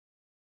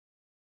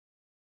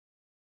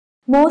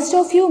Most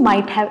of you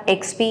might have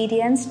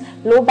experienced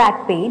low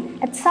back pain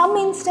at some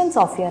instance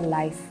of your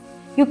life.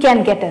 You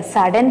can get a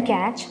sudden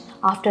catch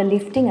after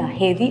lifting a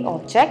heavy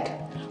object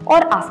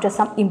or after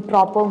some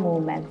improper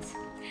movements.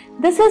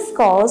 This is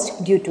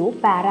caused due to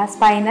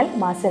paraspinal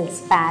muscle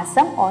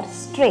spasm or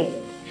strain.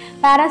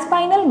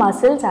 Paraspinal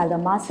muscles are the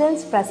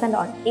muscles present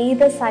on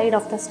either side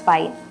of the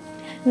spine.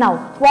 Now,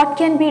 what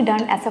can be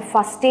done as a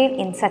first aid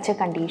in such a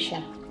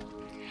condition?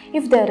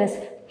 If there is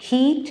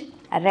heat,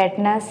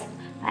 redness,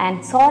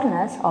 and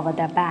soreness over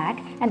the back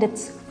and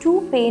it's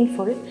too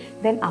painful,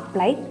 then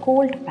apply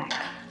cold pack.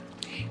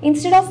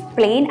 Instead of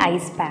plain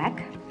ice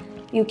pack,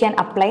 you can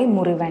apply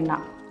murivenna.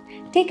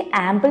 Take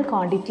ample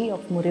quantity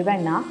of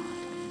murivenna.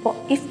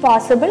 If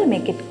possible,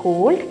 make it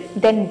cold,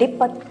 then dip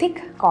a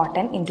thick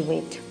cotton into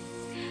it.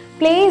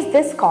 Place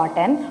this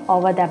cotton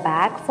over the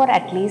back for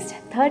at least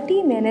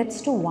 30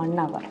 minutes to 1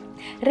 hour.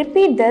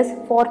 Repeat this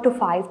 4 to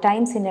 5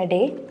 times in a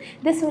day.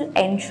 This will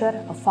ensure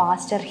a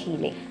faster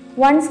healing.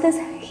 Once this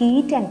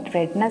heat and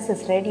redness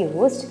is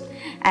reduced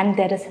and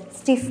there is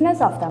stiffness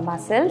of the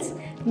muscles,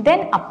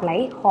 then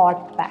apply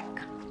hot pack.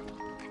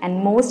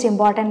 And most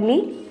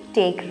importantly,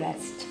 take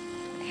rest.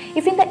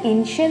 If in the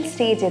initial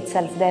stage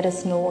itself there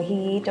is no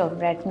heat or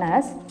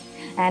redness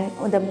and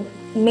the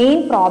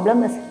main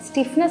problem is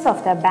stiffness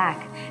of the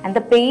back and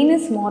the pain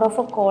is more of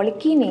a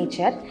colicky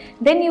nature,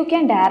 then you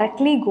can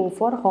directly go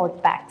for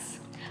hot packs.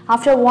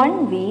 After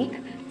 1 week,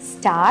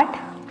 start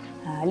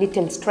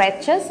little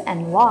stretches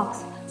and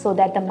walks so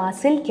that the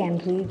muscle can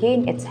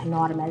regain its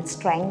normal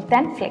strength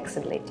and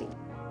flexibility.